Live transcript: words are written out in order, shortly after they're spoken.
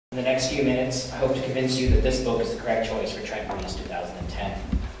In the next few minutes, I hope to convince you that this book is the correct choice for Trent Reed's 2010.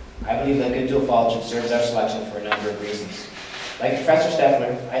 I believe that Good to a Fault should serve as our selection for a number of reasons. Like Professor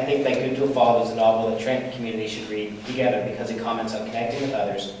Steffler, I think that Good to a Fault is a novel that Trent community should read together because it comments on connecting with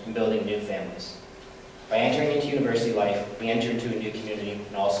others and building new families. By entering into university life, we enter into a new community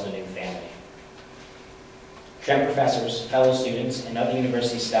and also a new family. Trent professors, fellow students, and other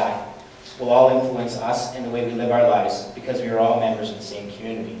university staff will all influence us and the way we live our lives because we are all members of the same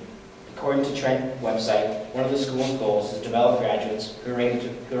community. According to Trent website, one of the school's goals is to develop graduates who are ready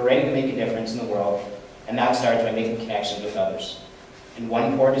to make a difference in the world, and that starts by making connections with others. In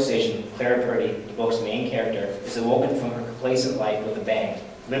one poor decision, Clara Purdy, the book's main character, is awoken from her complacent life with a bang,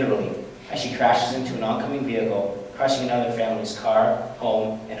 literally, as she crashes into an oncoming vehicle, crushing another family's car,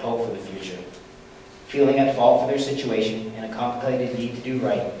 home, and hope for the future. Feeling at fault for their situation and a complicated need to do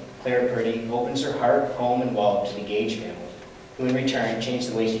right, Clara Purdy opens her heart, home, and wallet to the Gage family, who in return change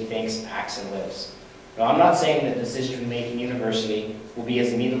the way she thinks, acts, and lives. Now, I'm not saying that the decisions we make in university will be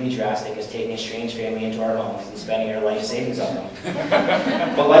as immediately drastic as taking a strange family into our homes and spending our life savings on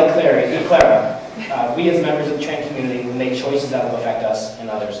them. But like Clara, we as members of the Trent community will make choices that will affect us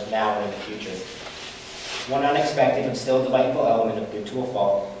and others now and in the future. One unexpected but still delightful element of Good to a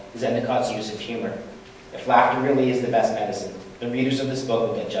Fault is Endicott's use of humor. If laughter really is the best medicine, the readers of this book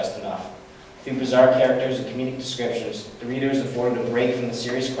will get just enough. Through bizarre characters and comedic descriptions, the reader is afforded a break from the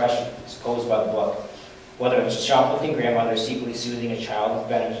serious questions posed by the book. Whether it's a shoplifting grandmother secretly soothing a child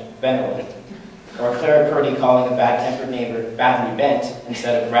with Benylin, or Clara Purdy calling a bad-tempered neighbor badly bent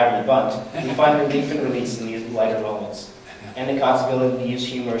instead of Bradley Bunt, we find relief and release in these lighter moments. Endicott's ability to use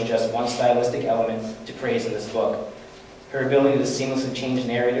humor is just one stylistic element to praise in this book. Her ability to seamlessly change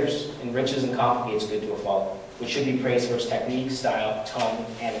narrators enriches and complicates Good to a Fault, which should be praised for its technique, style, tone,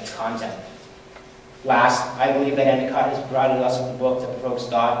 and its content. Last, I believe that Endicott has provided us with a book that provokes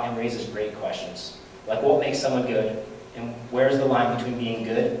thought and raises great questions, like what makes someone good, and where is the line between being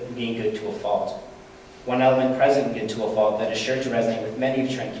good and being good to a fault. One element present in Good to a Fault that is sure to resonate with many of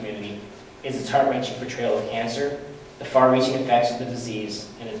the Trent community is its heart-wrenching portrayal of cancer, the far-reaching effects of the disease,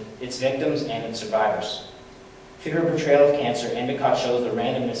 and its victims and its survivors. Through her portrayal of cancer, Endicott shows the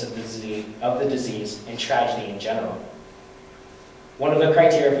randomness of the disease and tragedy in general. One of the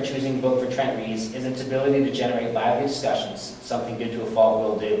criteria for choosing a book for Trent Reed's is its ability to generate lively discussions, something Good to a Fault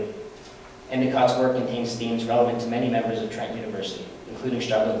will do. Endicott's work contains themes relevant to many members of Trent University, including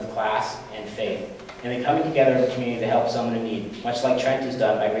struggling with class and faith, and the coming together of a community to help someone in need, much like Trent has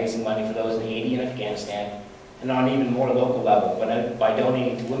done by raising money for those in Haiti and Afghanistan, and on an even more local level by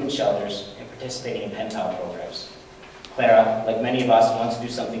donating to women's shelters and participating in pen pal programs. Clara, like many of us, wants to do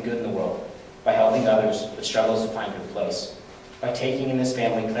something good in the world by helping others, but struggles to find her place. By taking in this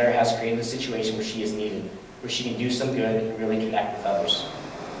family, Clara has created a situation where she is needed, where she can do some good and really connect with others.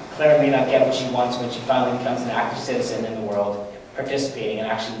 Clara may not get what she wants when she finally becomes an active citizen in the world, participating and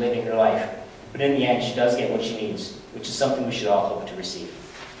actually living her life. But in the end, she does get what she needs, which is something we should all hope to receive.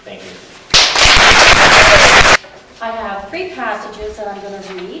 Thank you. I have 3 passages that I'm going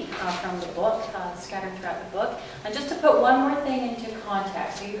to read from the book, scattered throughout the book. And just to put one more thing into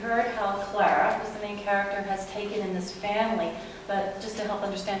context, so you heard how Clara, who's the main character, has taken in this family. But just to help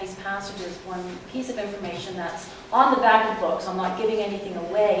understand these passages, one piece of information that's on the back of the book, so I'm not giving anything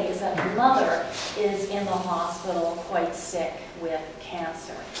away, is that the mother is in the hospital quite sick with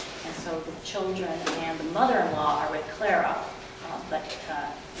cancer. And so the children and the mother-in-law are with Clara, but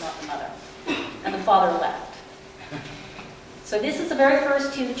not the mother. And the father left. So this is the very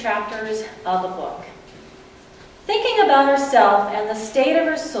first 2 chapters of the book. Thinking about herself and the state of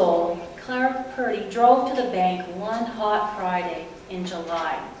her soul, Clara Purdy drove to the bank one hot Friday in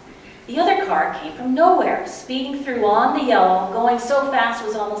July. The other car came from nowhere, speeding through on the yellow, going so fast it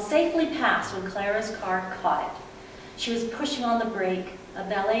was almost safely passed when Clara's car caught it. She was pushing on the brake, a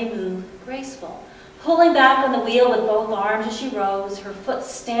ballet move, graceful, pulling back on the wheel with both arms as she rose, her foot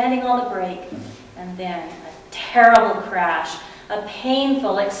standing on the brake, and then a terrible crash, a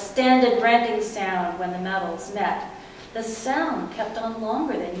painful, extended, rending sound when the metals met. The sound kept on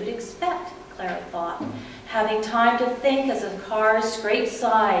longer than you'd expect, Clara thought, having time to think as the cars scraped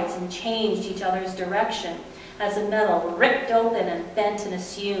sides and changed each other's direction, as the metal ripped open and bent and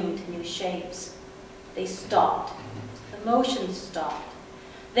assumed new shapes. They stopped. The motion stopped.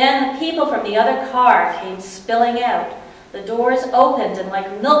 Then the people from the other car came spilling out. The doors opened, and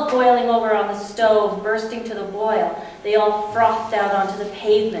like milk boiling over on the stove, bursting to the boil, they all frothed out onto the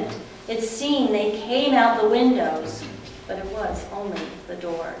pavement. It seemed they came out the windows, but it was only the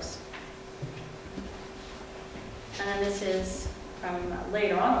doors. And this is from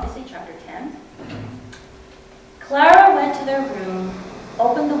later on, obviously, chapter 10. Clara went to their room,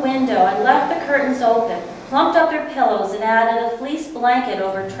 opened the window and left the curtains open, plumped up their pillows and added a fleece blanket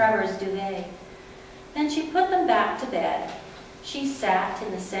over Trevor's duvet. Then she put them back to bed. She sat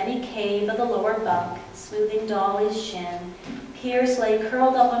in the sunny cave of the lower bunk, smoothing Dolly's shin. Pierce lay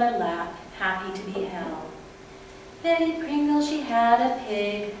curled up on her lap, happy to be held. Betty Pringle, she had a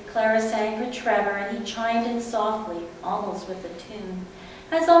pig. Clara sang for Trevor, and he chimed in softly, almost with a tune.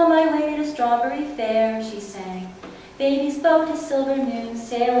 As on my way to Strawberry Fair, she sang. Baby's boat is silver moon,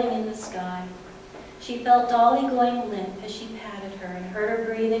 sailing in the sky. She felt Dolly going limp as she patted her and heard her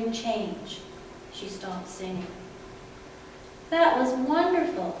breathing change. She stopped singing. That was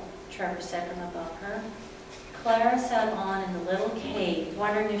wonderful, Trevor said from above her. Clara sat on in the little cave,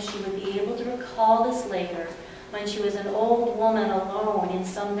 wondering if she would be able to recall this later, when she was an old woman alone in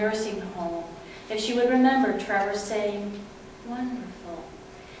some nursing home, if she would remember Trevor saying, wonderful,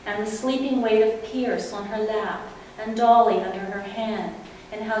 and the sleeping weight of Pierce on her lap, and Dolly under her hand,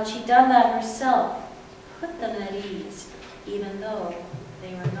 and how she'd done that herself, put them at ease, even though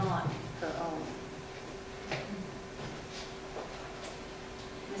they were not her own.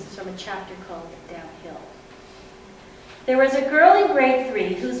 This is from a chapter called Downhill. There was a girl in grade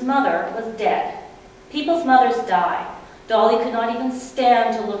 3 whose mother was dead. People's mothers die. Dolly could not even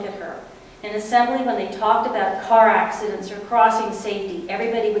stand to look at her. In assembly, when they talked about car accidents or crossing safety,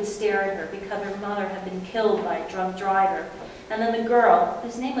 everybody would stare at her because her mother had been killed by a drunk driver. And then the girl,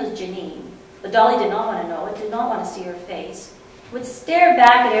 whose name was Janine, but Dolly did not want to know it, did not want to see her face, would stare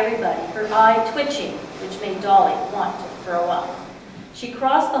back at everybody, her eye twitching, which made Dolly want to throw up. She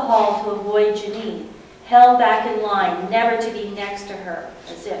crossed the hall to avoid Janine, held back in line, never to be next to her,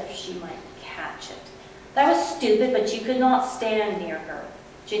 as if she might catch it. That was stupid, but she could not stand near her.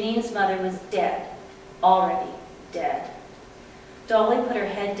 Janine's mother was dead, already dead. Dolly put her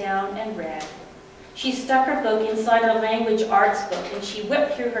head down and read. She stuck her book inside her language arts book, and she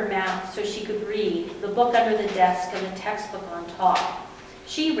whipped through her mouth so she could read, the book under the desk and the textbook on top.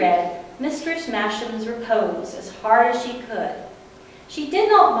 She read Mistress Masham's Repose as hard as she could. She did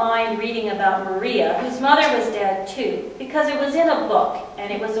not mind reading about Maria, whose mother was dead too, because it was in a book,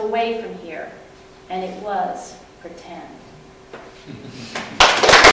 and it was away from here. And it was pretend.